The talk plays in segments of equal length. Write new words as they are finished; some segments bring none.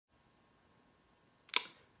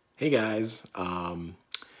Hey guys,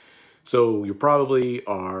 so you probably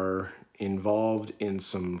are involved in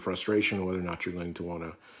some frustration whether or not you're going to want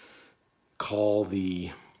to call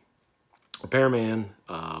the repairman,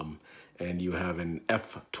 and you have an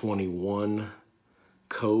F21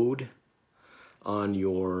 code on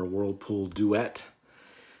your Whirlpool Duet.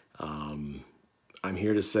 I'm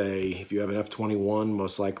here to say if you have an F21,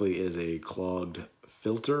 most likely it is a clogged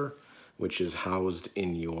filter, which is housed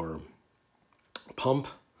in your pump.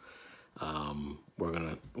 We're going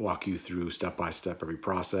to walk you through step by step every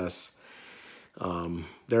process.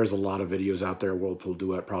 There's a lot of videos out there. Whirlpool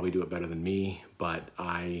Duet probably do it better than me, but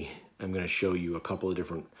I am going to show you a couple of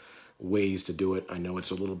different ways to do it. I know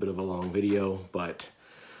it's a little bit of a long video, but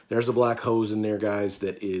there's a black hose in there, guys,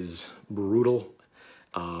 that is brutal.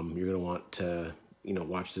 You're going to want to,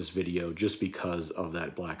 watch this video just because of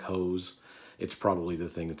that black hose. It's probably the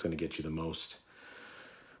thing that's going to get you the most.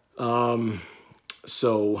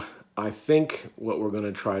 So I think what we're going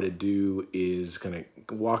to try to do is going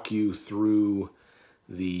to walk you through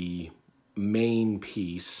the main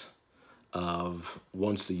piece of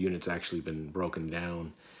once the unit's actually been broken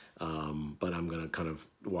down, but I'm going to kind of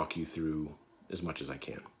walk you through as much as I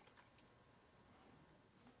can.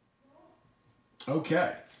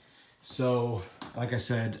 Okay, so like I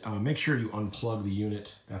said, make sure you unplug the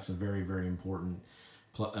unit. That's a very, very important.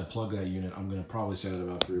 Plug that unit. I'm going to probably say it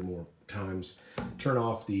about 3 or more times. Turn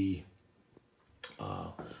off the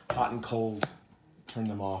hot and cold. Turn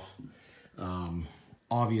them off.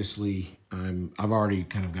 Obviously, I've already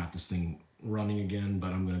kind of got this thing running again,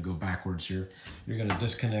 but I'm going to go backwards here. You're going to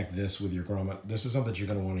disconnect this with your grommet. This is something you're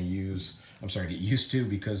going to want to use. I'm sorry, get used to,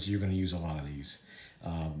 because you're going to use a lot of these.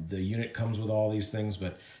 The unit comes with all these things,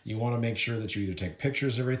 but you want to make sure that you either take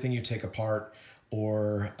pictures of everything you take apart,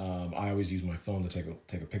 or I always use my phone to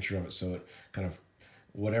take a picture of it, so it kind of,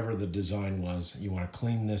 whatever the design was, you want to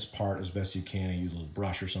clean this part as best you can and use a little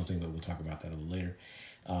brush or something, but we'll talk about that a little later.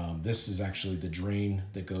 This is actually the drain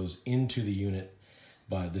that goes into the unit,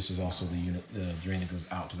 but this is also the drain that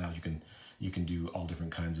goes out to that. You can do all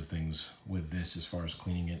different kinds of things with this as far as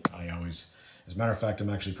cleaning it. As a matter of fact, I'm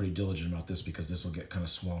actually pretty diligent about this because this will get kind of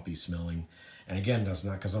swampy smelling. And again, that's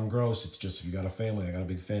not because I'm gross. It's just if you got a family, I got a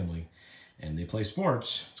big family, and they play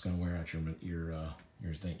sports, it's going to wear out your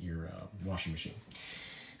washing machine.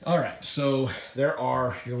 All right, so you're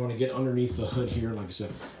going to want to get underneath the hood here. Like I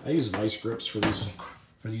said, I use vice grips for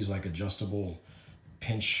these like adjustable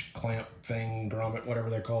pinch clamp thing, grommet, whatever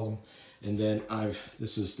they're called them. And then I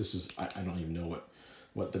don't even know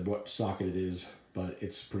what socket it is, but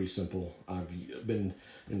it's pretty simple. I've been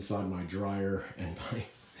inside my dryer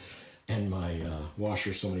and my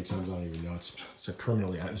washer so many times I don't even know. It's like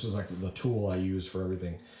permanently. This is like the tool I use for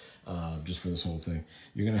everything, just for this whole thing.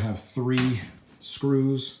 You're gonna have 3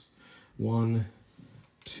 screws, 1,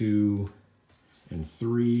 2, and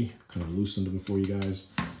 3. Kind of loosened them for you guys,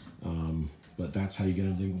 but that's how you get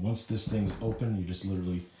everything. Once this thing's open, you just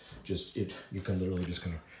literally you can literally just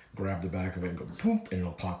kind of grab the back of it and go boom, and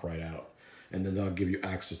it'll pop right out. And then that'll give you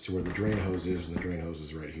access to where the drain hose is, and the drain hose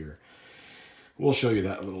is right here. We'll show you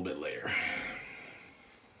that a little bit later.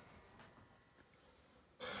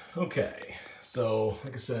 Okay, so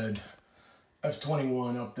like I said,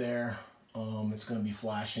 F21 up there. It's going to be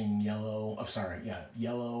flashing yellow. I'm sorry, yeah,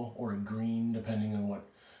 yellow or green, depending on what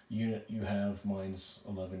unit you have. Mine's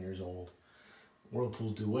 11 years old.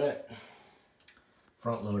 Whirlpool Duet,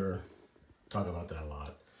 front loader. Talk about that a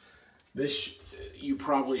lot. This, you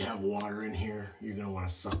probably have water in here. You're going to want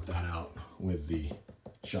to suck that out with the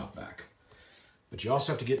shop vac. But you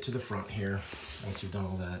also have to get to the front here. Once you've done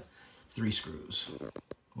all that, 3 screws.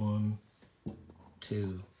 1,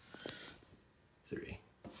 2, 3.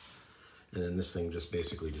 And then this thing just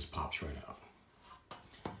basically just pops right out.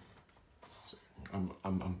 So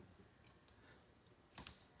I'm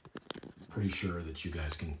pretty sure that you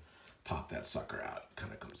guys can pop that sucker out. It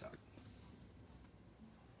kind of comes out.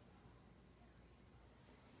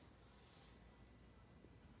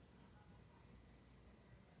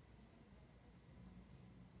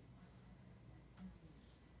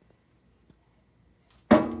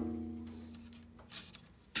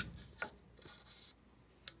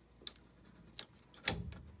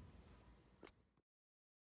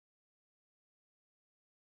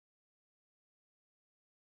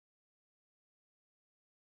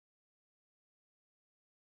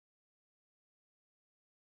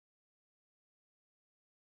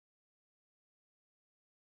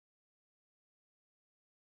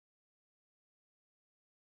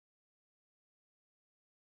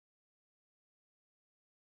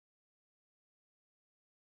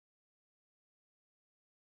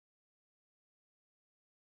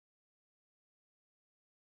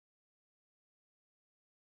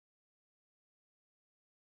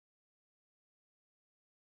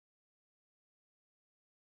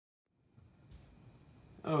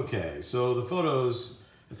 Okay, so the photos,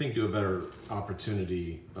 I think, do a better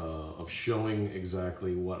opportunity of showing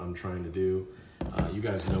exactly what I'm trying to do. You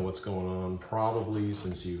guys know what's going on probably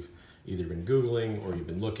since you've either been Googling or you've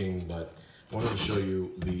been looking, but I wanted to show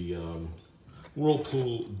you the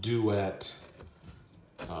Whirlpool Duet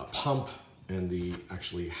pump and the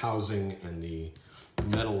actually housing and the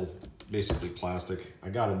metal, basically plastic. I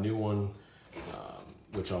got a new one,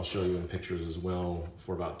 which I'll show you in pictures as well,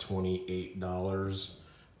 for about $28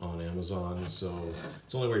 on Amazon. So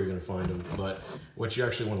it's the only way you're gonna find them. But what you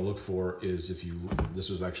actually wanna look for is if this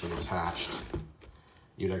was actually attached,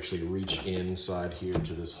 you'd actually reach inside here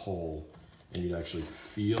to this hole and you'd actually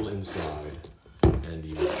feel inside and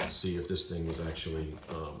you see if this thing was actually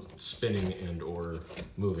spinning and or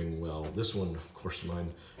moving well. This one, of course,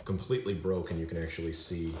 mine completely broke, and you can actually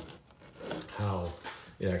see how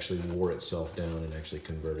it actually wore itself down and actually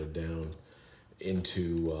converted down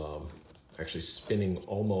into actually spinning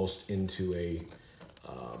almost into a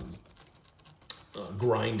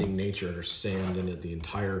grinding nature. There's sand in it. The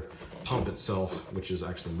entire pump itself, which is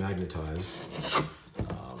actually magnetized.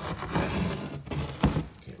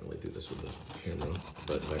 Can't really do this with the camera,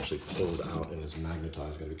 but it actually pulls out and is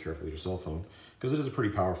magnetized. Gotta be careful with your cell phone because it is a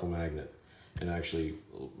pretty powerful magnet, and it actually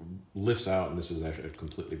lifts out, and this is actually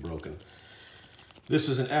completely broken. This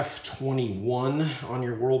is an F21 on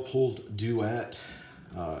your Whirlpool Duet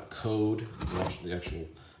code. The actual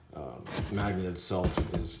magnet itself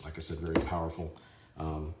is, like I said, very powerful.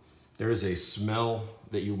 There is a smell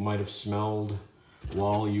that you might have smelled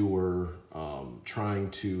while you were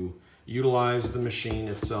trying to utilize the machine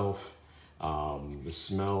itself. The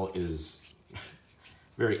smell is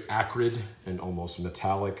very acrid and almost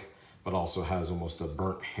metallic, but also has almost a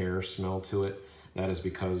burnt hair smell to it. That is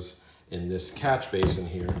because in this catch basin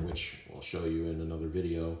here, which I'll show you in another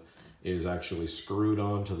video, is actually screwed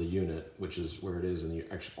onto the unit, which is where it is, and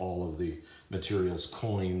all of the materials,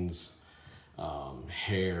 coins,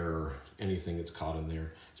 hair, anything that's caught in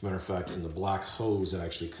there. As a matter of fact, in the black hose that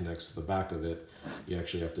actually connects to the back of it, you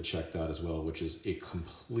actually have to check that as well, which is a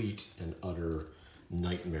complete and utter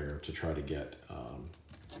nightmare to try to get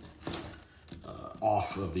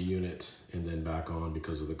off of the unit and then back on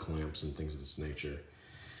because of the clamps and things of this nature.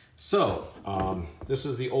 So this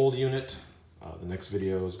is the old unit. The next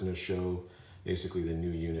video is going to show basically the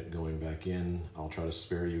new unit going back in. I'll try to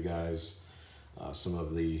spare you guys some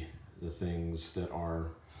of the things that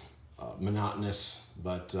are monotonous,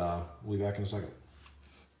 but we'll be back in a second.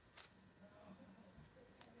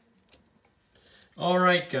 All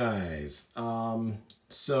right, guys.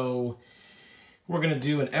 So we're going to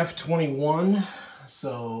do an F21.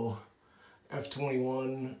 So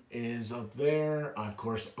F21 is up there. I, of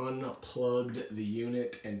course, unplugged the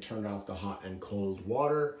unit and turned off the hot and cold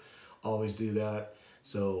water. Always do that.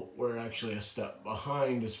 So we're actually a step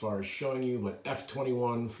behind as far as showing you, but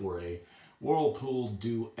F21 for a Whirlpool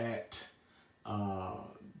Duet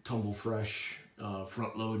tumble fresh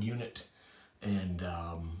front load unit. And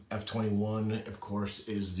F21, of course,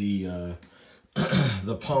 is the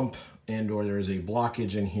the pump, and or there is a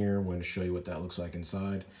blockage in here. I'm going to show you what that looks like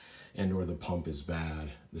inside, and or the pump is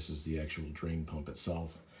bad. This is the actual drain pump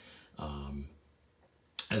itself.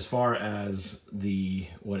 As far as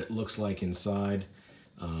what it looks like inside,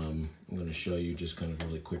 I'm going to show you just kind of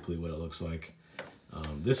really quickly what it looks like.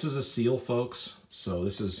 This is a seal, folks. So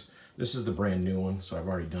this is the brand new one. So I've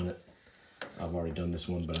already done it. I've already done this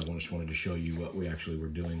one, but I just wanted to show you what we actually were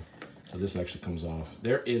doing. So this actually comes off.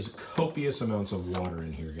 There is copious amounts of water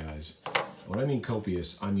in here, guys. When I mean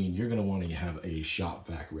copious, I mean you're going to want to have a shop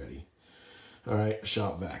vac ready. All right,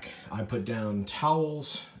 shop vac. I put down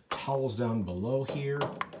towels down below here.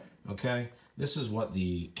 Okay, this is what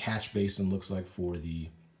the catch basin looks like for the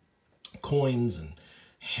coins and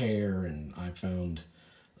hair, and I found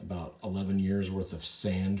about 11 years worth of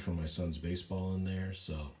sand from my son's baseball in there.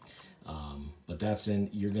 So but that's in.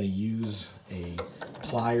 You're going to use a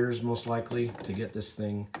pliers most likely to get this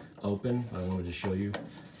thing open. I wanted to show you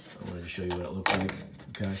what it looked like.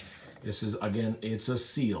 Okay, this is, again, it's a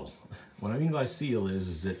seal. What I mean by seal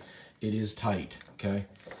is that it is tight. Okay,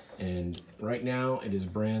 and right now it is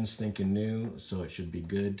brand stinking new, so it should be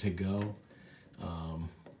good to go.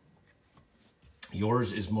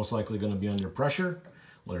 Yours is most likely going to be under pressure.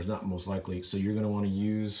 Well, there's not most likely, so you're going to want to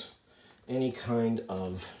use any kind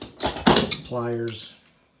of pliers.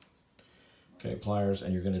 Okay, pliers,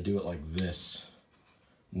 and you're going to do it like this.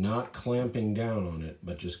 Not clamping down on it,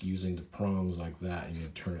 but just using the prongs like that, and you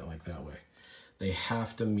turn it like that way. They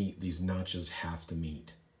have to meet, these notches have to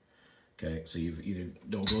meet. Okay, so you've either,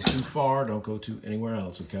 don't go too far, don't go to anywhere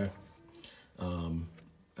else, okay?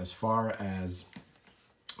 As far as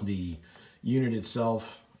unit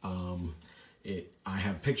itself, I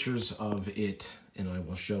have pictures of it, and I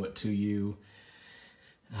will show it to you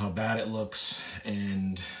how bad it looks,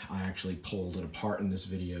 and I actually pulled it apart in this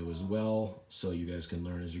video as well, so you guys can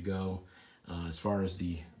learn as you go. As far as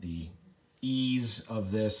the ease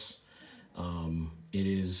of this, it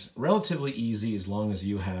is relatively easy as long as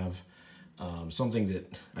you have something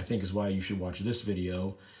that I think is why you should watch this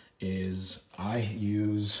video. Is I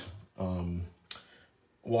use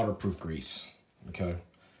waterproof grease, okay?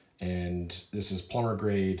 And this is plumber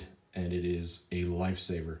grade, and it is a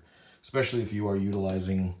lifesaver, especially if you are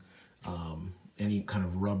utilizing any kind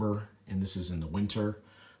of rubber, and this is in the winter.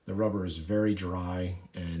 The rubber is very dry,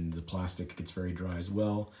 and the plastic gets very dry as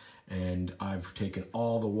well. And I've taken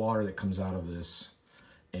all the water that comes out of this,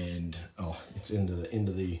 and it's into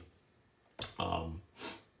the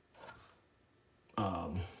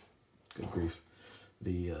good grief,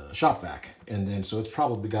 the shop vac. And then so it's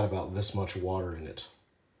probably got about this much water in it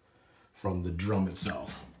from the drum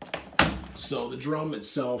itself. So the drum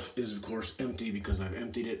itself is of course empty because I've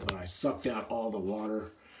emptied it, but I sucked out all the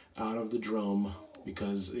water out of the drum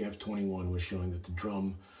because the F21 was showing that the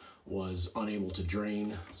drum was unable to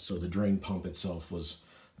drain, so the drain pump itself was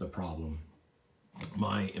the problem.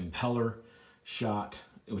 My impeller shot,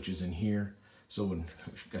 which is in here, so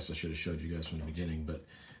I guess I should have showed you guys from the beginning, but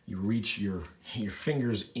you reach your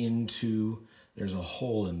fingers into, there's a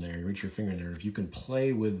hole in there, you reach your finger in there. If you can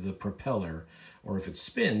play with the propeller, or if it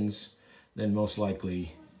spins, then most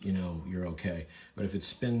likely, you know, you're okay. But if it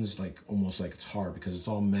spins like almost like it's hard, because it's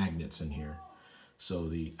all magnets in here. So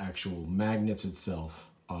the actual magnets itself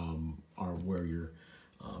are where you're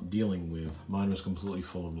dealing with. Mine was completely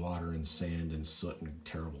full of water and sand and soot and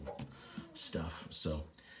terrible stuff. So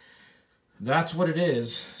that's what it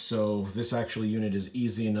is. So this actual unit is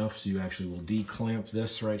easy enough. So you actually will declamp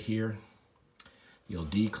this right here. You'll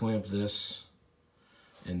declamp this,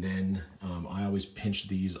 and then I always pinch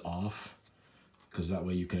these off, because that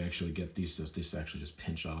way you can actually get these actually just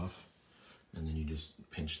pinch off, and then you just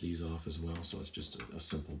pinch these off as well. So it's just a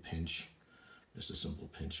simple pinch, just a simple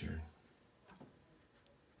pinch here.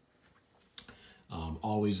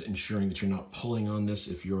 Always ensuring that you're not pulling on this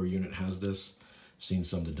if your unit has this. I've seen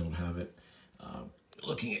some that don't have it.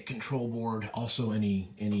 Looking at control board, also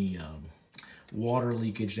any water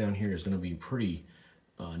leakage down here is going to be pretty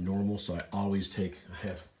normal. So I always I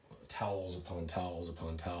have towels upon towels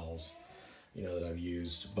upon towels, you know, that I've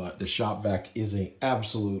used. But the shop vac is an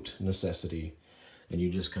absolute necessity, and you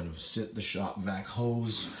just kind of sit the shop vac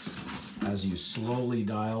hose as you slowly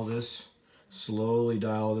dial this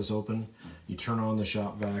open. You turn on the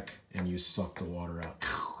shop vac and you suck the water out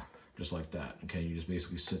just like that. Okay, you just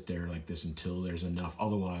basically sit there like this until there's enough.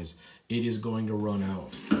 Otherwise, it is going to run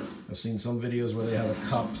out. I've seen some videos where they have a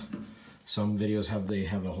cup. Some videos they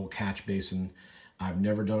have a whole catch basin. I've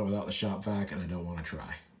never done it without the shop vac, and I don't want to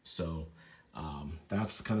try. So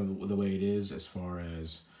that's kind of the way it is as far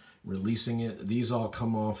as releasing it. These all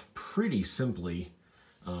come off pretty simply.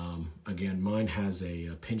 Again, mine has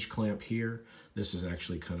a pinch clamp here. This is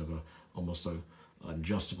actually kind of almost a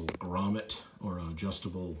adjustable grommet or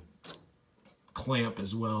adjustable clamp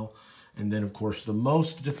as well. And then of course the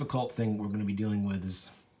most difficult thing we're going to be dealing with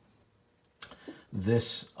is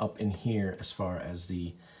this up in here, as far as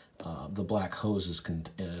the black hose is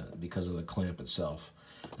because of the clamp itself.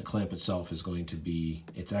 The clamp itself is going to be,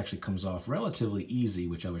 it actually comes off relatively easy,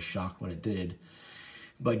 which I was shocked when it did.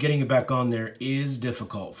 But getting it back on there is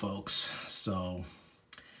difficult, folks. So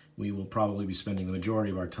we will probably be spending the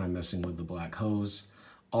majority of our time messing with the black hose.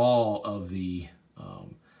 All of the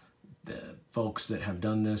folks that have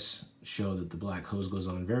done this show that the black hose goes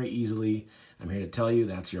on very easily. I'm here to tell you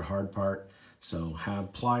that's your hard part. So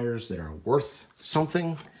have pliers that are worth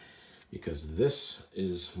something, because this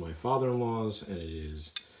is my father-in-law's, and it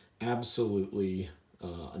is absolutely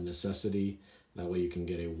a necessity. That way you can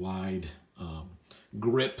get a wide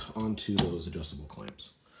grip onto those adjustable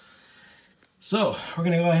clamps. So we're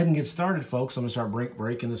gonna go ahead and get started, folks. I'm gonna start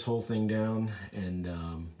breaking this whole thing down,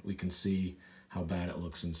 and we can see how bad it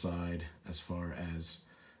looks inside as far as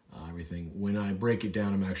everything. When I break it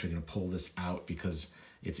down, I'm actually gonna pull this out because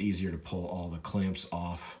it's easier to pull all the clamps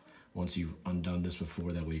off once you've undone this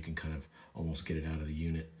before. That way you can kind of almost get it out of the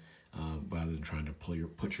unit rather than trying to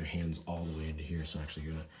put your hands all the way into here. So actually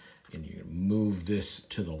you're gonna move this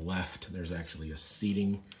to the left. There's actually a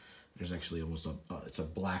seating. There's actually almost it's a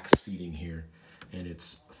black seating here, and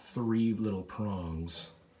it's 3 little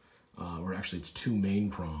prongs, or actually it's 2 main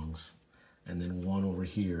prongs, and then 1 over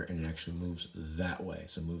here, and it actually moves that way.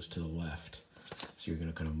 So it moves to the left. So you're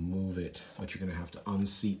gonna kind of move it, but you're gonna have to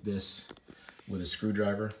unseat this with a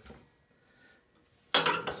screwdriver.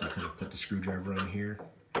 So kind of put the screwdriver on here.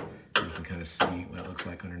 You can kind of see what it looks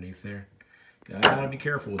like underneath there. Gotta be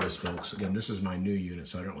careful with this, folks. Again, this is my new unit,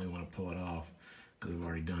 so I don't really want to pull it off because I've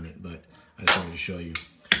already done it, but I just wanted to show you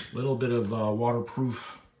a little bit of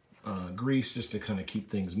waterproof grease just to kind of keep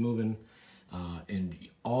things moving. And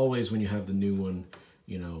always when you have the new one,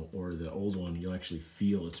 you know, or the old one, you'll actually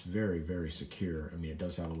feel it's very, very secure. I mean, it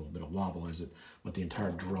does have a little bit of wobble as it, but the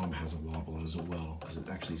entire drum has a wobble as well, because it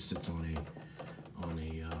actually sits on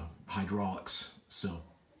a hydraulics. So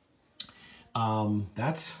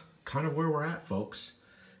that's kind of where we're at, folks.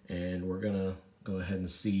 And we're gonna go ahead and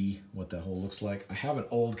see what that hole looks like. I have an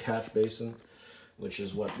old catch basin, which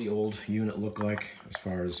is what the old unit looked like as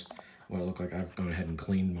far as what it looked like. I've gone ahead and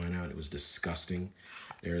cleaned mine out. It was disgusting.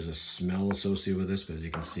 There is a smell associated with this, but as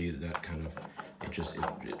you can see, that kind of,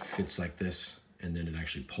 it fits like this, and then it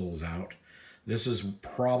actually pulls out. This is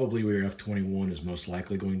probably where your F21 is most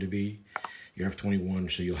likely going to be. Your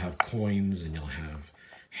F21, so you'll have coins and you'll have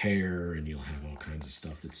hair and you'll have all kinds of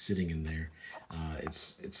stuff that's sitting in there.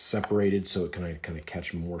 It's separated so it can kind of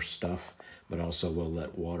catch more stuff, but also will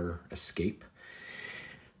let water escape.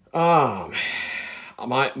 Mine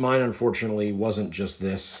unfortunately wasn't just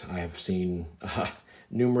this. I have seen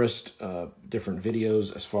numerous different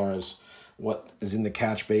videos as far as what is in the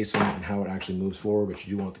catch basin and how it actually moves forward, but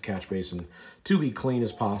you do want the catch basin to be clean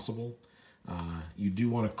as possible. You do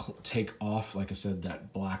want to take off, like I said,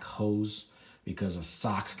 that black hose, because a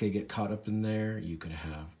sock could get caught up in there. You could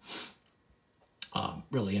have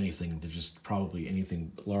really anything, that just probably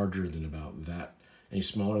anything larger than about that, any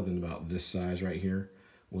smaller than about this size right here,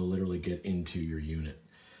 will literally get into your unit.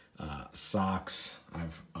 Socks,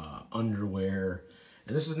 I've underwear,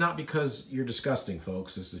 and this is not because you're disgusting,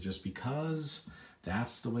 folks. This is just because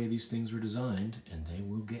that's the way these things were designed, and they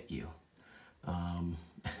will get you. And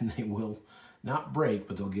they will not break,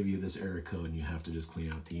 but they'll give you this error code, and you have to just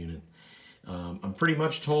clean out the unit. I'm pretty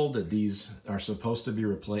much told that these are supposed to be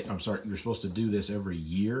replaced. I'm sorry, you're supposed to do this every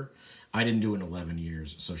year. I didn't do it in 11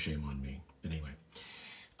 years, so shame on me. But anyway,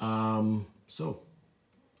 so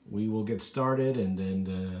we will get started, and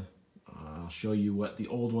then I'll show you what the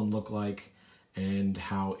old one looked like and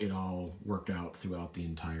how it all worked out throughout the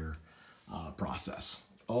entire process.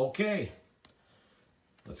 Okay,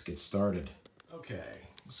 let's get started. Okay,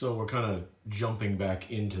 so we're kind of jumping back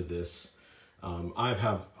into this. I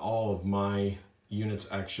have all of my units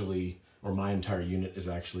actually, or my entire unit has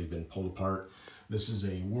actually been pulled apart. This is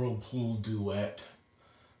a Whirlpool Duet.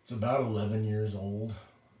 It's about 11 years old.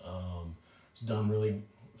 It's done really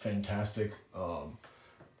fantastic.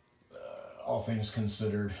 All things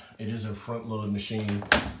considered, it is a front load machine.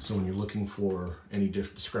 So when you're looking for any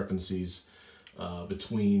discrepancies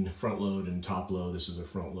between front load and top load, this is a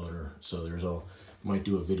front loader. So might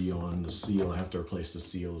do a video on the seal. I have to replace the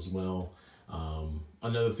seal as well.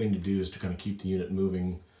 Another thing to do is to kind of keep the unit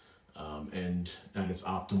moving and at its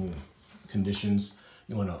optimal conditions.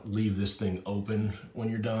 You want to leave this thing open when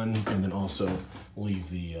you're done, and then also leave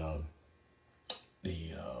the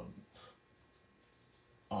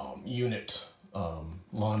unit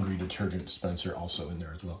laundry detergent dispenser also in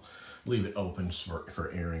there as well. Leave it open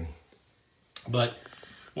for airing. But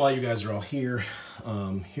while you guys are all here,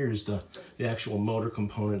 here's the actual motor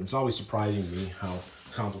component. It's always surprising to me how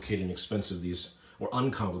complicated and expensive these, or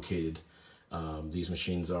uncomplicated, these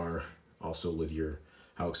machines are, also with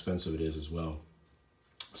how expensive it is as well.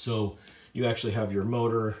 So you actually have your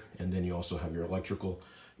motor, and then you also have your electrical,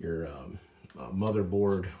 your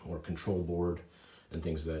motherboard or control board, and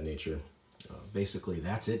things of that nature. Basically,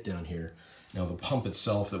 that's it down here. Now the pump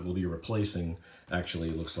itself that we'll be replacing actually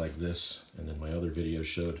looks like this, and then my other video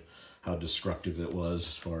showed how destructive it was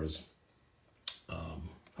as far as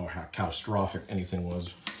or how catastrophic anything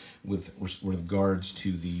was with regards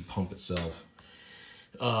to the pump itself.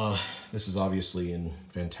 This is obviously in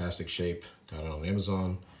fantastic shape. Got it on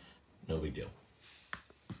Amazon. No big deal.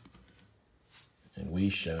 And we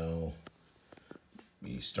shall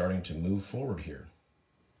be starting to move forward here.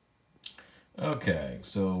 Okay,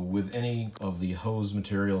 so with any of the hose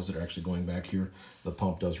materials that are actually going back here, the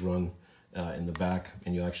pump does run in the back,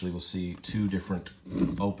 and you actually will see two different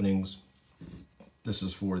openings. This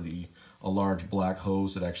is for a large black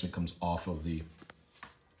hose that actually comes off of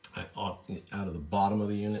out of the bottom of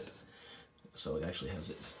the unit. So it actually has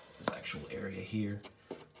this actual area here.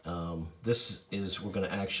 This is, we're going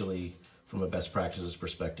to actually, from a best practices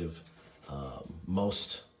perspective,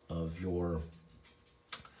 most of your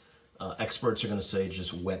experts are going to say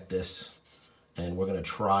just wet this, and we're going to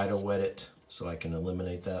try to wet it so I can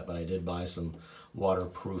eliminate that, but I did buy some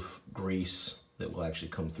waterproof grease that will actually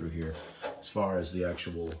come through here. As far as the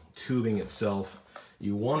actual tubing itself,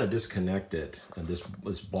 You want to disconnect it, and this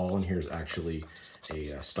ball in here is actually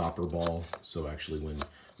a stopper ball, so actually when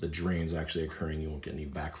the drain's actually occurring, you won't get any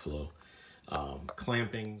backflow.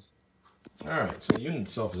 Clampings. All right, so the unit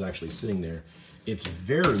itself is actually sitting there. It's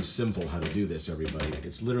very simple how to do this, everybody.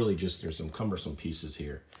 It's literally just, there's some cumbersome pieces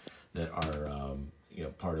here that are, you know,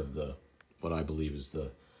 part of the, what I believe is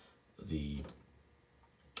the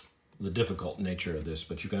difficult nature of this,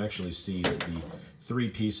 but you can actually see that the three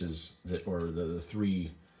pieces that, or the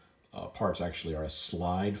three parts actually are a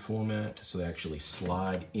slide format, so they actually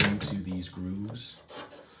slide into these grooves.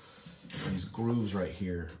 These grooves right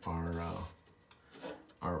here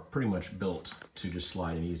are pretty much built to just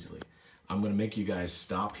slide in easily. I'm gonna make you guys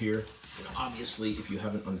stop here. And obviously, if you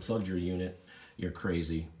haven't unplugged your unit, you're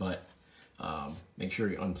crazy, but make sure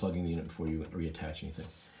you're unplugging the unit before you reattach anything.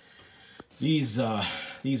 These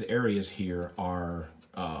areas here are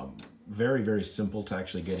very, very simple to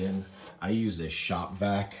actually get in. I used a shop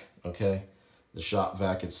vac, okay? The shop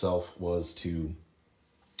vac itself was to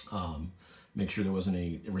make sure there wasn't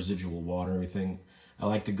any residual water or anything. I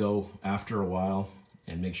like to go after a while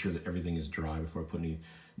and make sure that everything is dry before I put any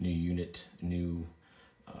new unit, new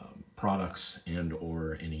products and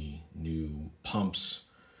or any new pumps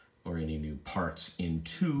or any new parts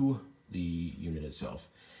into the unit itself.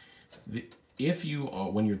 If you,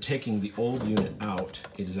 when you're taking the old unit out,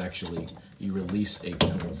 it is actually, you release a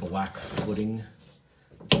kind of a black footing.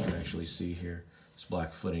 You can actually see here, this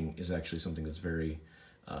black footing is actually something that's very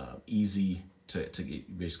easy to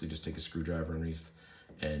get. Basically just take a screwdriver underneath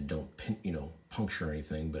and don't, you know, puncture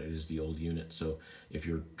anything, but it is the old unit. So if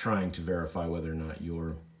you're trying to verify whether or not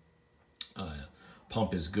your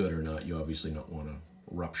pump is good or not, you obviously don't want to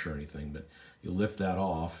rupture anything, but you lift that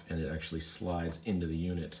off and it actually slides into the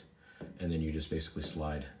unit, and then you just basically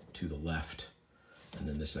slide to the left, and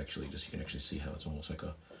then this actually just, you can actually see how it's almost like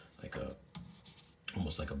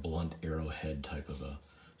a blunt arrowhead type of a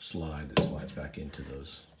slide that slides back into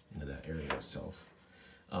that area itself.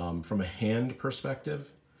 From a hand perspective,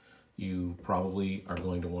 you probably are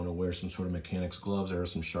going to want to wear some sort of mechanics gloves. There are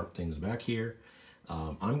some sharp things back here.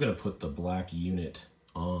 I'm going to put the black unit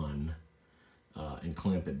on and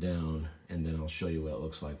clamp it down, and then I'll show you what it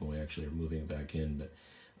looks like when we actually are moving it back in. But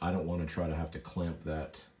I don't want to try to have to clamp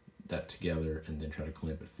that together and then try to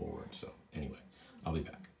clamp it forward. So anyway, I'll be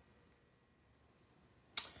back.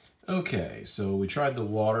 Okay, so we tried the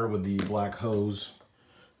water with the black hose.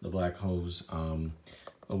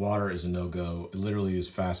 The water is a no-go. Literally, as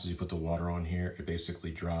fast as you put the water on here, it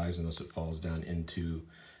basically dries unless it falls down into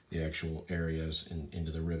the actual areas and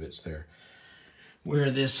into the rivets there, where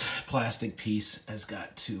this plastic piece has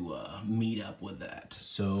got to meet up with that.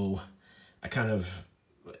 So I kind of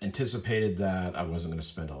anticipated that. I wasn't going to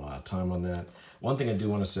spend a lot of time on that. One thing I do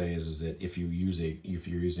want to say is that if you're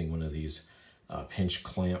using one of these pinch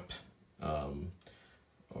clamp,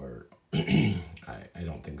 or I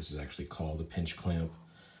don't think this is actually called a pinch clamp,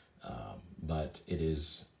 but it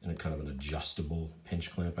is in a kind of an adjustable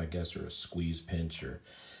pinch clamp, I guess, or a squeeze pinch or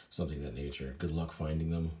something of that nature. Good luck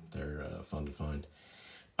finding them. They're fun to find.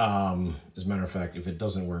 As a matter of fact, if it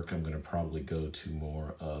doesn't work, I'm going to probably go to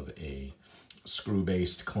more of a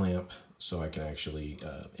screw-based clamp so I can actually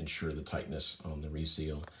ensure the tightness on the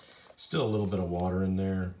reseal. Still a little bit of water in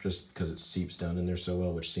there just because it seeps down in there so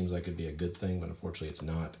well, which seems like it'd be a good thing, but unfortunately it's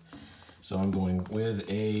not. So I'm going with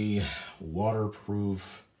a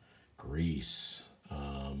waterproof grease.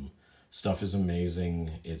 Stuff is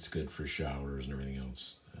amazing. It's good for showers and everything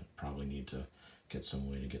else. I probably need to get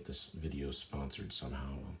some way to get this video sponsored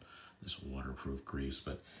somehow on this waterproof grease,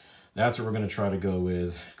 but that's what we're going to try to go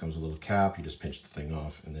with. It comes with a little cap. You just pinch the thing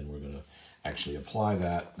off, and then we're going to actually apply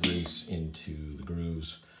that grease into the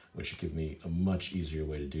grooves, which should give me a much easier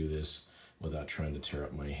way to do this without trying to tear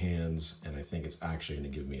up my hands, and I think it's actually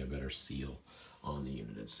going to give me a better seal on the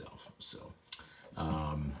unit itself. So,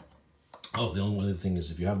 oh, the only other thing is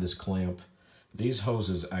if you have this clamp, these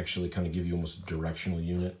hoses actually kind of give you almost a directional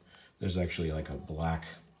unit. There's actually like a black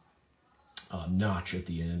notch at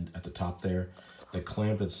the end, at the top there. The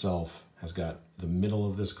clamp itself has got the middle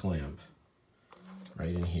of this clamp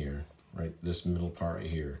right in here, right? This middle part right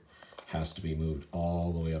here has to be moved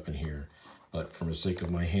all the way up in here. But for the sake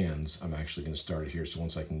of my hands, I'm actually going to start it here. So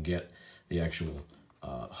once I can get the actual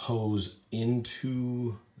hose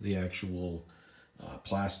into the actual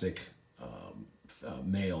plastic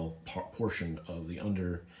male portion of the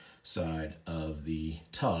underside of the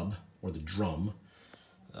tub or the drum,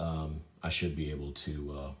 I should be able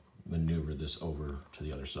to maneuver this over to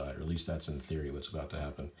the other side, or at least that's in theory what's about to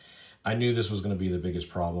happen. I knew this was going to be the biggest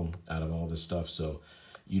problem out of all this stuff, so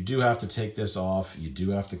you do have to take this off. You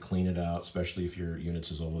do have to clean it out, especially if your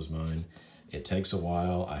unit's as old as mine. It takes a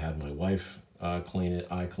while. I had my wife clean it.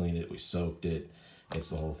 I cleaned it. We soaked it. It's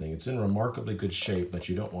the whole thing. It's in remarkably good shape, but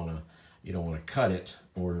you don't want to cut it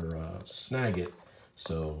or snag it.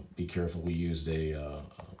 So be careful. We used a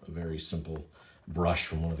very simple brush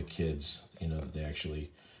from one of the kids, you know, that they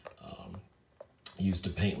actually used to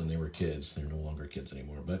paint when they were kids. They're no longer kids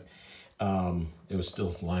anymore, but it was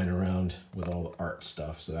still lying around with all the art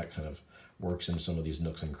stuff. So that kind of works in some of these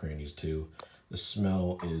nooks and crannies too. The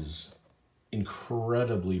smell is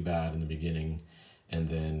incredibly bad in the beginning, and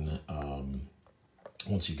then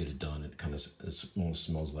once you get it done, it kind of almost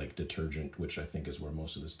smells like detergent, which I think is where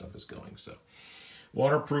most of this stuff is going. So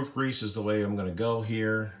waterproof grease is the way I'm going to go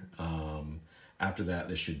here. After that,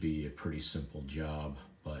 this should be a pretty simple job.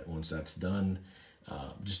 But once that's done,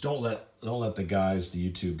 just don't let the guys,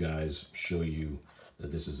 the YouTube guys, show you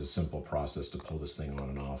that this is a simple process to pull this thing on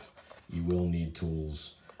and off. You will need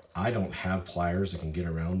tools. I don't have pliers that can get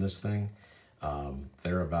around this thing.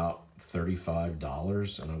 They're about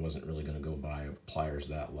 $35, and I wasn't really going to go buy pliers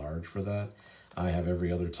that large for that. I have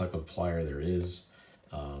every other type of plier there is,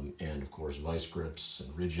 and of course vice grips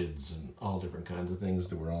and rigids and all different kinds of things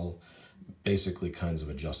that were all basically kinds of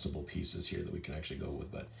adjustable pieces here that we can actually go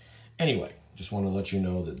with. But anyway, just want to let you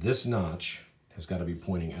know that this notch has got to be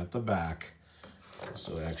pointing at the back,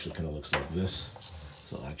 so it actually kind of looks like this.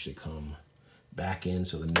 So it'll actually come back in,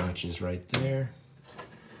 so the notch is right there,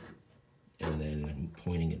 and then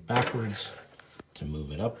pointing it backwards to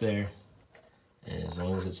move it up there. And as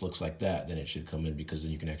long as it looks like that, then it should come in, because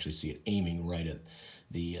then you can actually see it aiming right at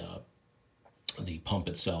the pump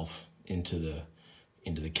itself into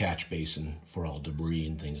the catch basin for all debris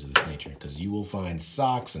and things of this nature, because you will find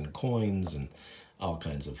socks and coins and all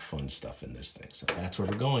kinds of fun stuff in this thing. So that's where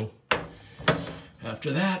we're going.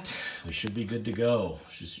 After that, we should be good to go.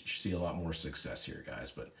 Should see a lot more success here,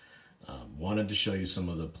 guys. But wanted to show you some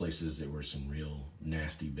of the places that were some real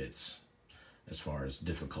nasty bits as far as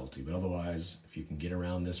difficulty. But otherwise, if you can get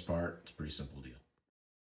around this part, it's a pretty simple deal.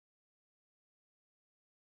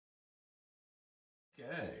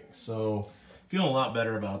 Okay, so feeling a lot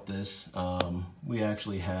better about this. We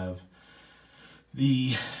actually have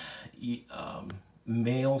the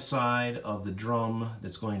male side of the drum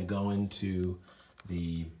that's going to go into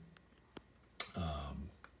the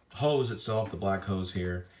hose itself, the black hose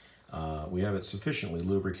here. We have it sufficiently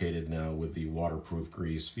lubricated now with the waterproof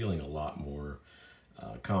grease, feeling a lot more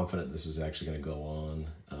confident this is actually going to go on.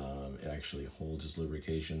 It actually holds its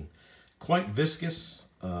lubrication. Quite viscous,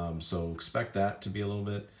 so expect that to be a little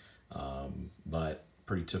bit, but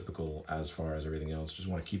pretty typical as far as everything else. Just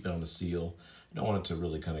want to keep it on the seal. You don't want it to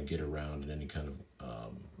really kind of get around in any kind of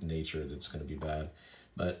nature that's going to be bad.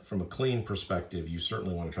 But from a clean perspective, you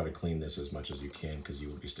certainly want to try to clean this as much as you can, because you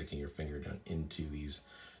will be sticking your finger down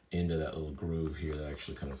into that little groove here that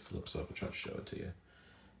actually kind of flips up. I'll try to show it to you.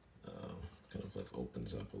 Kind of like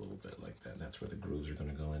opens up a little bit like that. That's where the grooves are going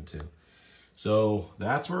to go into. So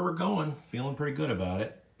that's where we're going. Feeling pretty good about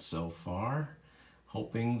it so far.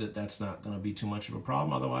 Hoping that that's not going to be too much of a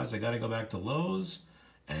problem. Otherwise, I got to go back to Lowe's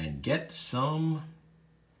and get some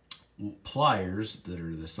pliers that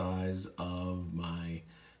are the size of my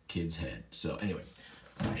kid's head. So anyway,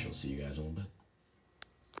 I shall see you guys in a little bit.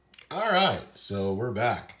 All right, so we're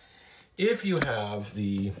back. If you have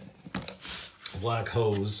the black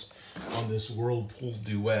hose on this Whirlpool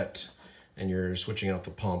Duet and you're switching out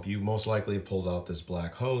the pump, you most likely have pulled out this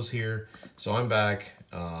black hose here. So I'm back.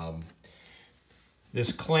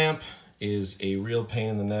 This clamp is a real pain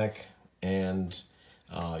in the neck, and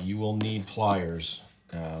you will need pliers.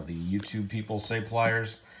 The YouTube people say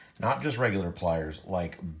pliers, not just regular pliers,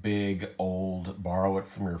 like big old borrow it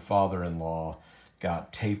from your father-in-law,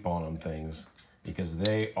 got tape on them things, because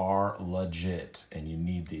they are legit and you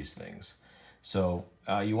need these things. So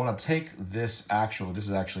you want to take this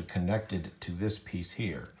is actually connected to this piece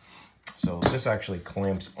here. So this actually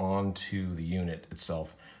clamps onto the unit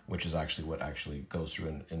itself, which is actually what actually goes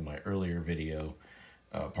through in my earlier video.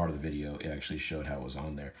 Part of the video, it actually showed how it was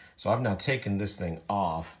on there. So I've now taken this thing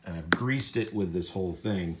off and I've greased it with this whole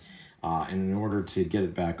thing. And in order to get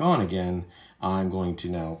it back on again, I'm going to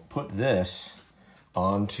now put this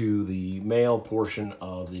onto the male portion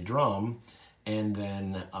of the drum, and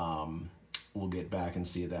then we'll get back and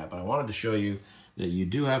see that. But I wanted to show you that you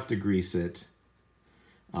do have to grease it.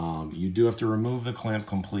 You do have to remove the clamp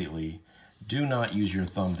completely. Do not use your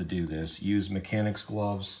thumb to do this. Use mechanics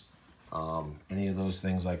gloves, any of those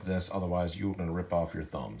things like this. Otherwise, you're going to rip off your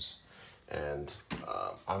thumbs. And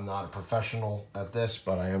I'm not a professional at this,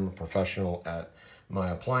 but I am a professional at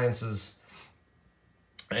my appliances.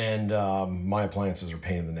 And my appliances are a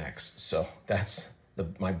pain in the necks. So that's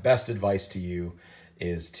my best advice to you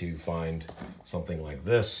is to find something like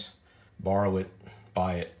this, borrow it,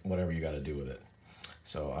 buy it, whatever you got to do with it.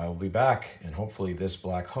 So I will be back, and hopefully this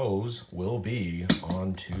black hose will be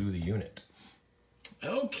onto the unit.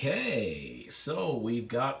 Okay, so we've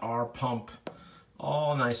got our pump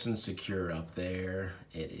all nice and secure up there.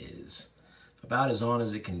 It is about as on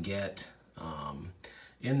as it can get,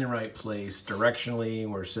 in the right place. Directionally,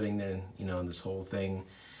 we're sitting there, you know, in this whole thing.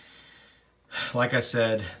 Like I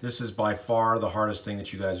said, this is by far the hardest thing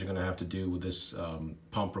that you guys are going to have to do with this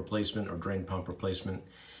pump replacement or drain pump replacement.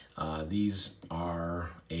 These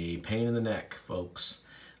are a pain in the neck, folks,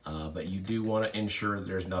 but you do want to ensure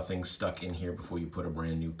there's nothing stuck in here before you put a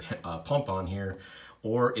brand new pump on here,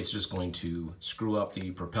 or it's just going to screw up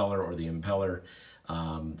the propeller or the impeller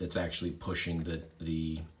that's actually pushing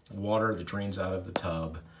the water that drains out of the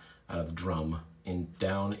tub, out of the drum, and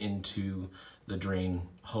down into the drain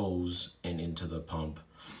hose and into the pump,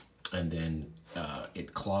 and then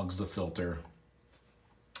it clogs the filter,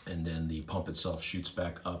 and then the pump itself shoots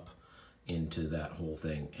back up into that whole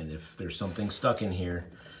thing. And if there's something stuck in here,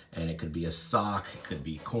 and it could be a sock, it could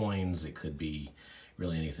be coins, it could be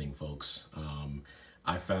really anything, folks.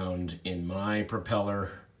 I found in my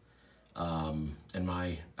propeller and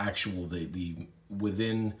my actual, the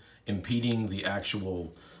within impeding the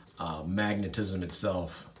actual magnetism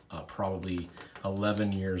itself, probably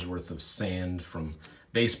 11 years worth of sand, from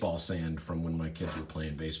baseball sand, from when my kids were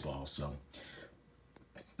playing baseball. So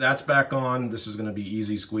that's back on. This is going to be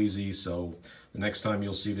easy squeezy. So the next time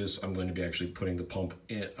you'll see this, I'm going to be actually putting the pump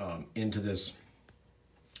into this,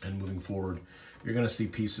 and moving forward, you're going to see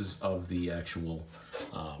pieces of the actual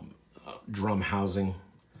drum housing.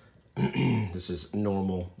 This is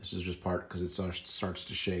normal. This is just part because it starts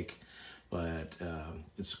to shake, but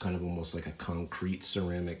it's kind of almost like a concrete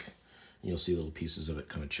ceramic. You'll see little pieces of it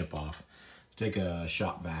kind of chip off. Take a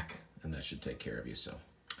shop vac, and that should take care of you. So,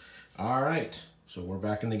 all right. So we're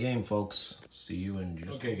back in the game, folks. See you in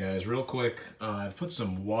just... Okay, guys, real quick. I've put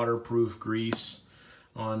some waterproof grease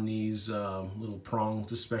on these little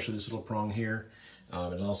prongs, especially this little prong here.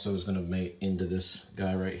 It also is going to mate into this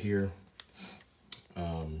guy right here,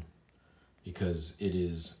 because it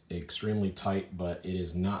is extremely tight, but it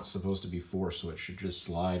is not supposed to be forced, so it should just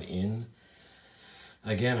slide in.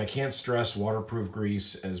 Again, I can't stress waterproof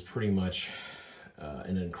grease as pretty much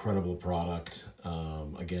an incredible product.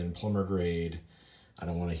 Again, plumber grade. I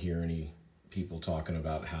don't want to hear any people talking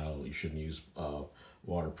about how you shouldn't use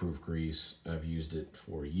waterproof grease. I've used it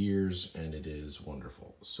for years, and it is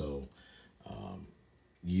wonderful. So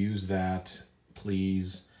use that,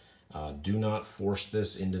 please. Do not force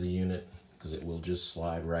this into the unit, because it will just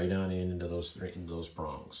slide right on into those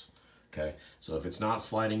prongs. Okay, so if it's not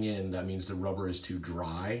sliding in, that means the rubber is too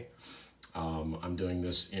dry. I'm doing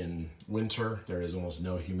this in winter. There is almost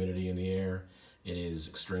no humidity in the air. It is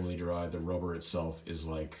extremely dry. The rubber itself is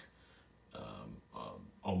like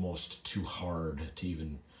almost too hard to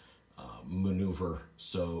even maneuver.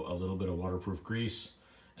 So a little bit of waterproof grease,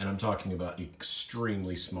 and I'm talking about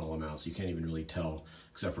extremely small amounts. You can't even really tell,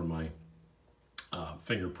 except for my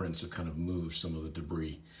fingerprints have kind of moved some of the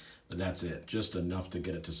debris. But that's it, just enough to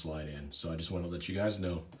get it to slide in. So I just want to let you guys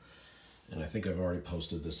know, and I think I've already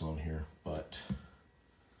posted this on here, but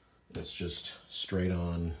it's just straight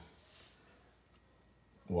on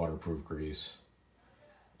waterproof grease.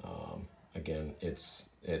 Again, it's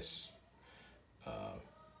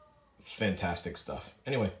fantastic stuff.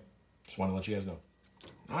 Anyway, just want to let you guys know.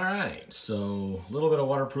 All right, so a little bit of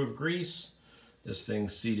waterproof grease. This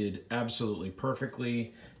thing's seated absolutely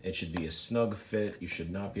perfectly. It should be a snug fit. You should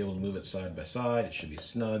not be able to move it side by side. It should be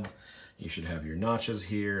snug. You should have your notches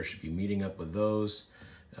here. It should be meeting up with those,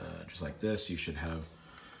 just like this. You should have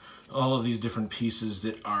all of these different pieces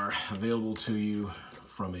that are available to you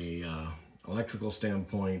from a electrical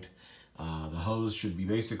standpoint. The hose should be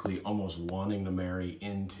basically almost wanting to marry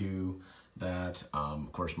into that.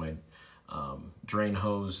 Of course, my drain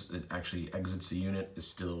hose that actually exits the unit is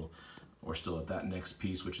still... We're still at that next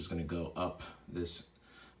piece, which is going to go up this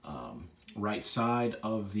right side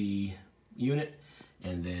of the unit,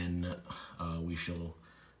 and then we shall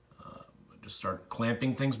just start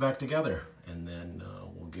clamping things back together, and then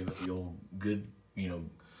we'll give it the old good,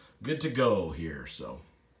 good to go here. So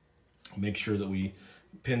make sure that we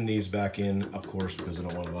pin these back in, of course, because I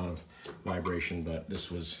don't want a lot of vibration. But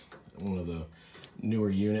this was one of the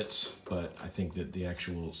newer units, but I think that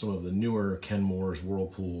some of the newer Kenmore's,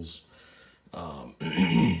 Whirlpool's,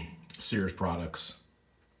 Sears products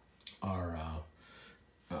are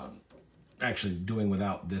actually doing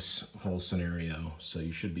without this whole scenario, so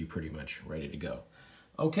you should be pretty much ready to go.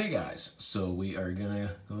 Okay guys, so we are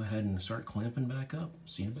gonna go ahead and start clamping back up.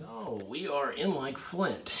 See you in a bit. So we are in like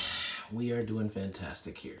flint. We are doing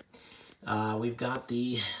fantastic here. We've got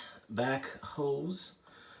the back hose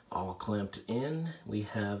all clamped in. We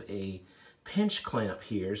have a pinch clamp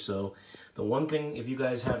here. So the one thing, if you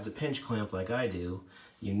guys have the pinch clamp like I do,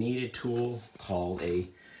 you need a tool called a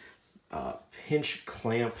pinch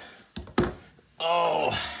clamp.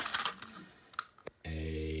 Oh,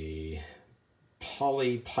 a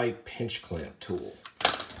poly pipe pinch clamp tool.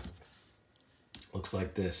 Looks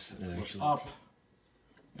like this. And it actually up,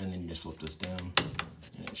 and then you just flip this down,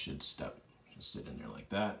 and it should just sit in there like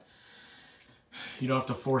that. You don't have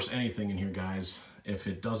to force anything in here, guys. If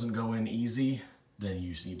it doesn't go in easy, then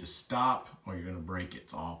you just need to stop or you're gonna break it.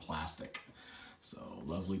 It's all plastic. So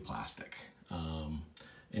lovely plastic.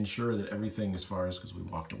 Ensure that everything, as far as, because we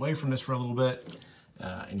walked away from this for a little bit,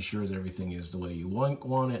 ensure that everything is the way you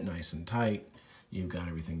want it, nice and tight. You've got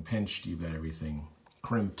everything pinched, you've got everything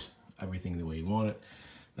crimped, everything the way you want it.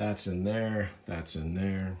 That's in there, that's in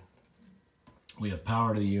there. We have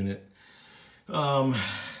power to the unit.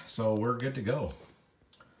 So we're good to go.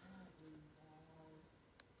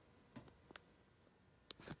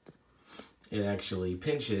 It actually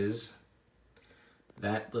pinches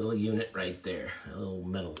that little unit right there, a little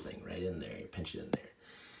metal thing right in there. You pinch it in there.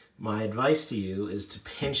 My advice to you is to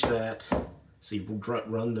pinch that, so you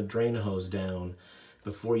run the drain hose down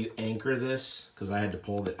before you anchor this, because I had to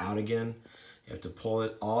pull it out again. You have to pull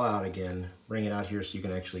it all out again, bring it out here so you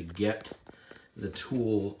can actually get the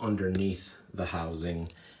tool underneath the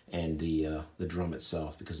housing and the drum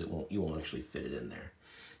itself, because you won't actually fit it in there.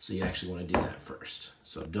 So you actually want to do that first.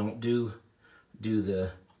 So don't do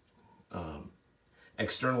the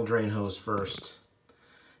external drain hose first,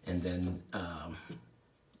 and then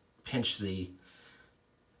pinch the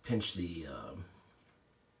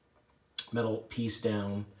metal piece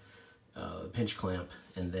down, pinch clamp,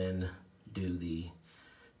 and then do the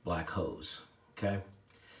black hose. Okay.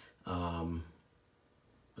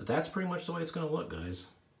 But that's pretty much the way it's going to look, guys.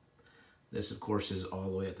 This, of course, is all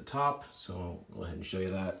the way at the top, so I'll go ahead and show you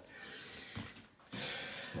that.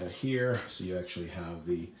 Here, so you actually have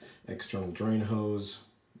the external drain hose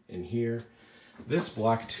in here. This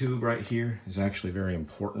black tube right here is actually very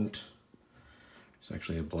important. It's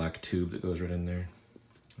actually a black tube that goes right in there.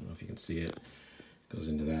 I don't know if you can see it. It goes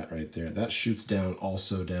into that right there. That shoots down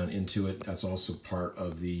also down into it. That's also part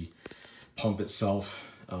of the pump itself.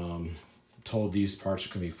 Told these parts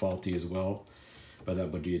can be faulty as well, but that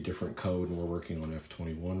would be a different code, and we're working on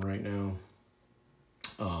F21 right now.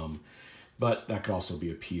 But that could also be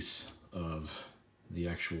a piece of the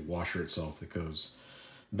actual washer itself that goes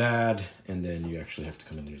bad, and then you actually have to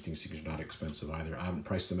come in there. Things are not expensive either. I haven't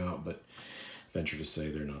priced them out, but venture to say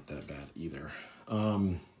they're not that bad either.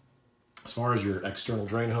 As far as your external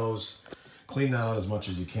drain hose, clean that out as much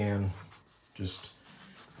as you can.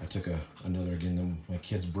 I took my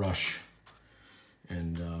kid's brush,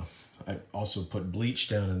 and I also put bleach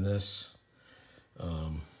down in this.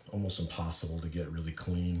 Almost impossible to get really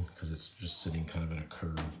clean because it's just sitting kind of in a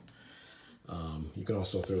curve. You can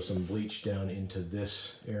also throw some bleach down into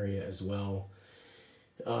this area as well.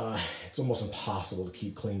 It's almost impossible to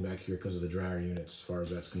keep clean back here because of the dryer units, as far as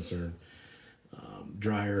that's concerned.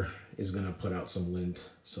 Dryer is going to put out some lint,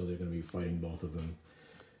 so they're going to be fighting both of them.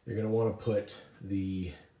 You're going to want to put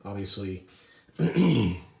the, obviously,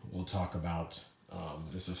 we'll talk about,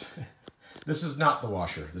 this is not the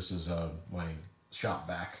washer. This is my shop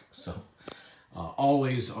vac. So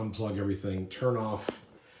always unplug everything. Turn off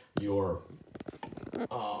your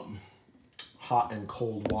hot and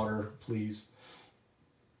cold water, please.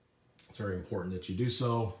 It's very important that you do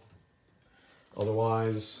so.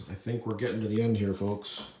 Otherwise, I think we're getting to the end here,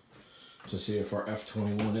 folks, to see if our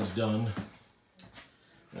F21 is done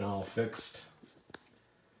and all fixed.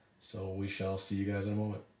 So we shall see you guys in a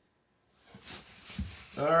moment.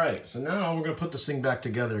 All right, so now we're going to put this thing back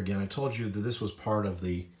together again. I told you that this was part of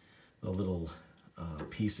the little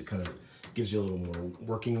piece that kind of gives you a little more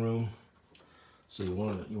working room. So you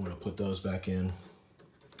want to put those back in.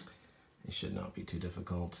 They should not be too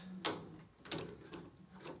difficult.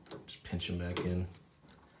 Just pinch them back in.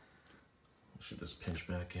 Should just pinch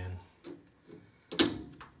back in.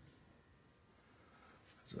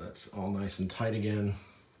 So that's all nice and tight again.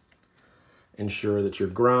 Ensure that your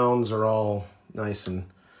grounds are all nice, and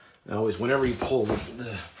always, whenever you pull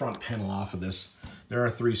the front panel off of this, there are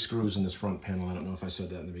 3 screws in this front panel. I don't know if I said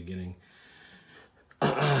that in the beginning.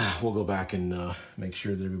 We'll go back and make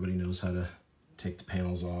sure that everybody knows how to take the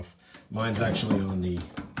panels off. Mine's actually on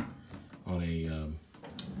a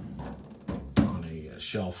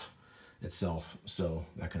shelf itself, so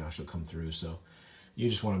that can actually come through. So You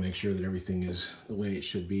just want to make sure that everything is the way it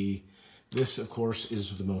should be. This, of course,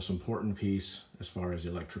 is the most important piece as far as the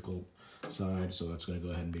electrical side, so that's going to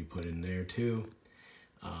go ahead and be put in there too.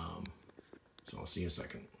 So I'll see you in a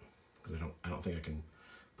second, because I don't think I can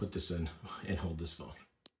put this in and hold this phone.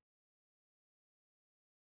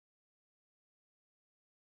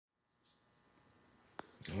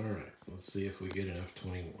 All right, let's see if we get an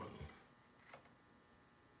F21.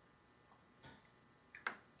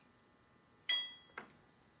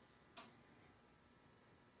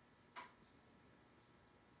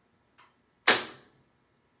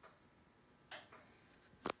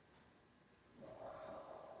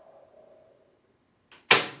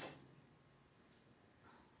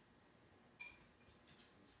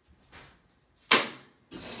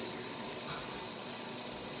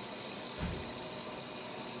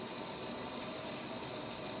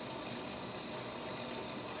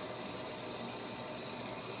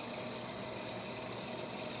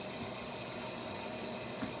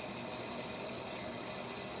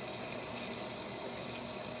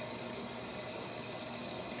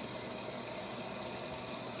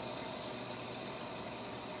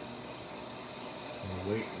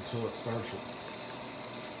 Wait until it starts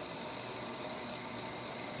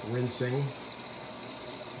rinsing,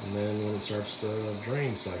 and then when it starts the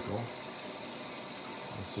drain cycle,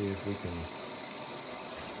 let's see if we can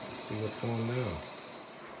see what's going down.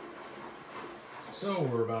 So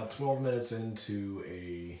we're about 12 minutes into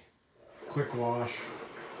a quick wash.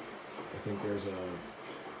 I think there's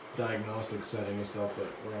a diagnostic setting and stuff,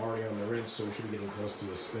 but we're already on the rinse, so we should be getting close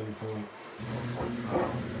to a spin point.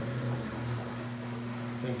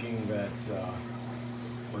 Thinking that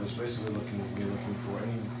we're just basically looking for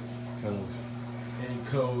any kind of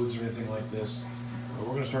codes or anything like this. But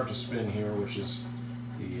we're going to start to spin here, which is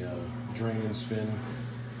the drain and spin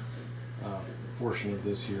portion of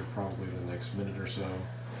this here, probably the next minute or so.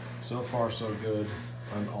 So far, so good.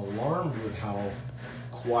 I'm alarmed with how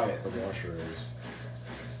quiet the washer is.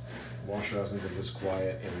 The washer hasn't been this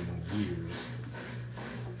quiet in years,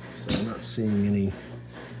 so I'm not seeing any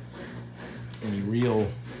real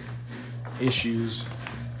issues,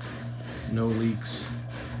 no leaks.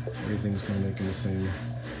 Everything's kind of making the same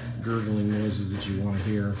gurgling noises that you want to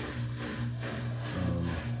hear.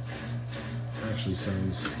 Actually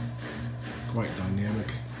sounds quite dynamic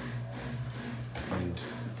and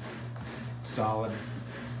solid.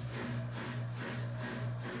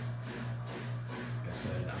 Like I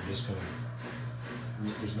said, I'm just gonna,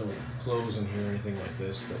 there's no clothes in here or anything like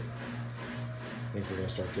this, but I think we're going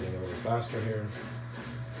to start getting a little faster here.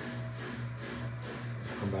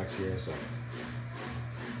 Come back here in a second.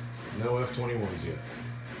 No F21s yet.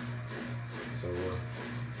 So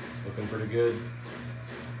looking pretty good.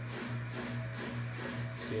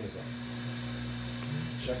 See you in a second.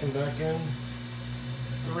 Checking back in.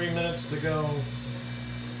 3 minutes to go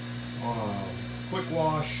on a quick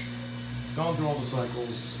wash. Gone through all the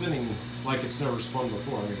cycles, spinning like it's never spun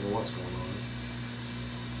before. I don't know what's going on.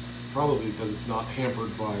 Probably because it's not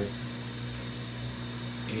hampered by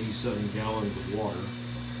 87 gallons of water.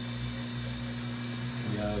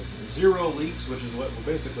 We have 0 leaks, which is what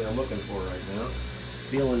basically I'm looking for right now.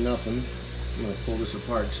 Feeling nothing. I'm going to pull this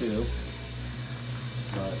apart too.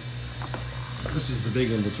 But this is the big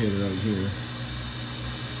indicator right here.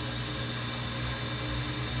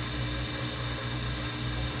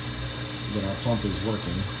 That our pump is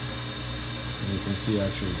working. And you can see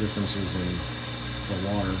actual differences in the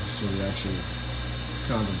water, so the actual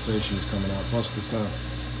condensation is coming out. Plus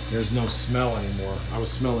there's no smell anymore. I was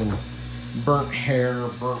smelling burnt hair,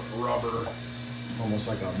 burnt rubber, almost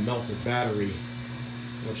like a melted battery,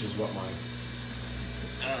 which is what my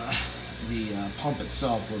the pump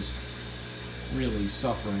itself was really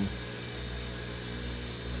suffering.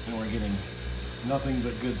 And we're getting nothing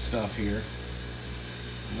but good stuff here.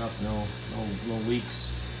 No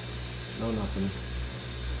leaks, no nothing.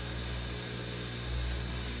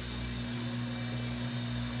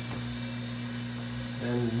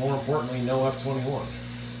 And more importantly, no F21,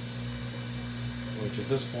 which at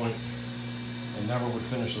this point, it never would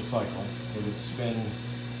finish the cycle. It would spin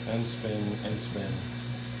and spin and spin,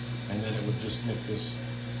 and then it would just make this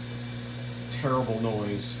terrible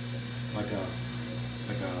noise, like a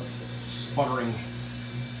sputtering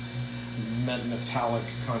metallic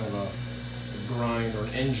kind of a grind, or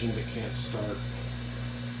an engine that can't start.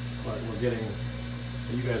 But we're getting,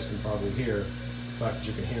 you guys can probably hear, the fact that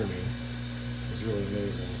you can hear me is really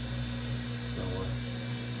amazing. So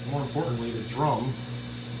more importantly, the drum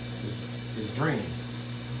is draining.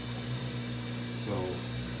 So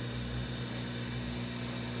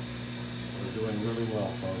we're doing really well,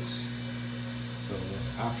 folks. So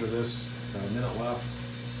after this, About a minute left.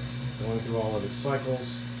 Going through all of its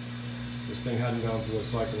cycles. This thing hadn't gone through a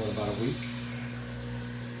cycle in about a week.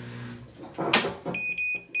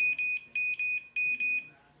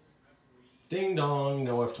 Ding dong,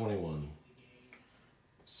 no F21.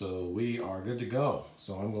 So we are good to go.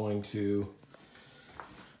 So I'm going to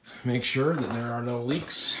make sure that there are no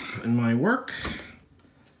leaks in my work.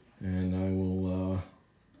 And I will,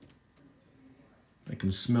 I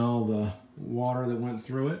can smell the water that went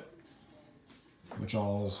through it, which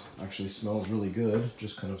actually smells really good.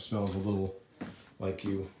 Just kind of smells a little like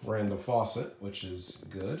you ran the faucet, which is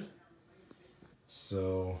good.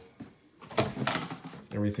 So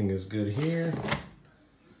everything is good here.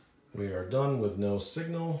 We are done with no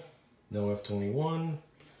signal, no F21.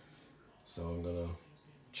 So I'm gonna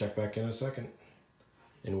check back in a second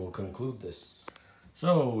and we'll conclude this.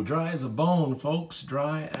 So dry as a bone, folks,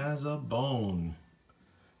 dry as a bone.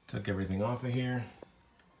 Took everything off of here.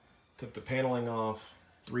 Took the paneling off,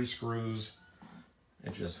 3 screws.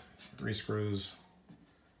 It's just 3 screws,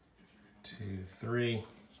 2, 3.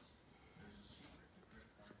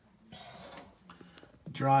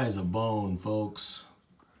 Dry as a bone, folks.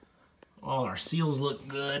 All our seals look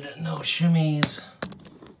good. No shimmies.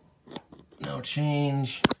 No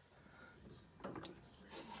change.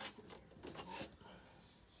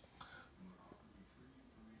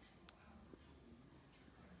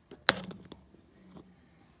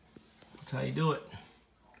 That's how you do it.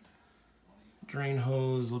 Drain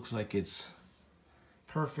hose looks like it's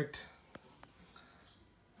perfect.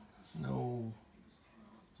 No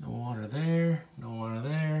water there, no water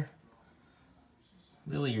there.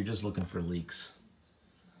 Really, you're just looking for leaks.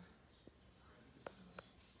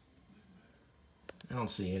 I don't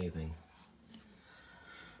see anything.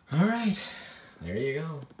 All right, there you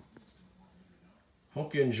go.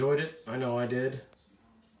 Hope you enjoyed it. I know I did.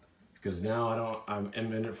 Because now I'm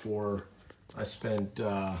in it for, I spent,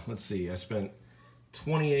 let's see, I spent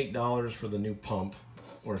 $28 for the new pump,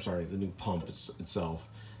 or sorry, the new pump itself.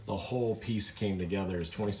 The whole piece came together. It's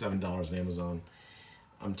 $27 on Amazon.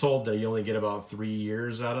 I'm told that you only get about 3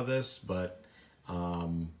 years out of this, but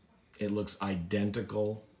it looks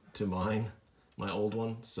identical to my old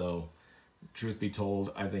one. So, truth be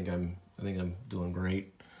told, I think I'm doing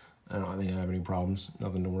great. I don't think I have any problems.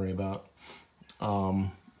 Nothing to worry about. I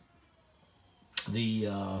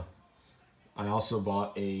also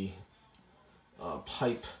bought a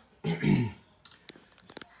pipe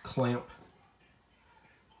clamp.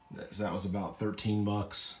 That was about 13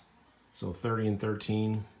 bucks. So 30 and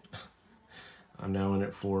 13. I'm now in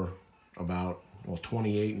it for about, well,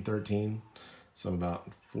 28 and 13. So I'm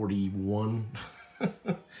about 41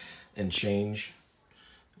 and change,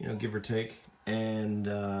 you know, give or take. And,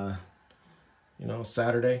 you know,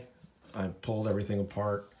 Saturday, I pulled everything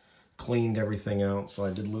apart, cleaned everything out. So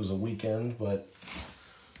I did lose a weekend, but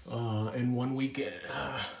in 1 weekend,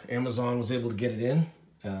 Amazon was able to get it in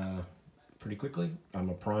pretty quickly. I'm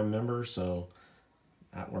a Prime member, so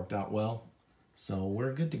that worked out well. So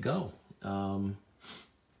we're good to go.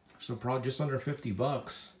 So probably just under 50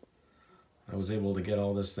 bucks, I was able to get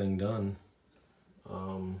all this thing done.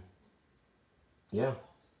 Yeah.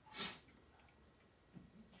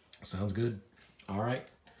 Sounds good. All right.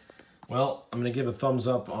 Well, I'm gonna give a thumbs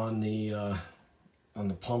up on the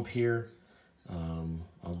pump here.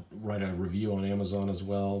 I'll write a review on Amazon as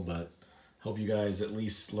well, but hope you guys at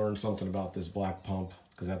least learned something about this black pump,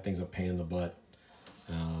 because that thing's a pain in the butt,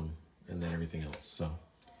 and then everything else. So,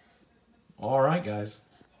 all right, guys,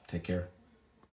 take care.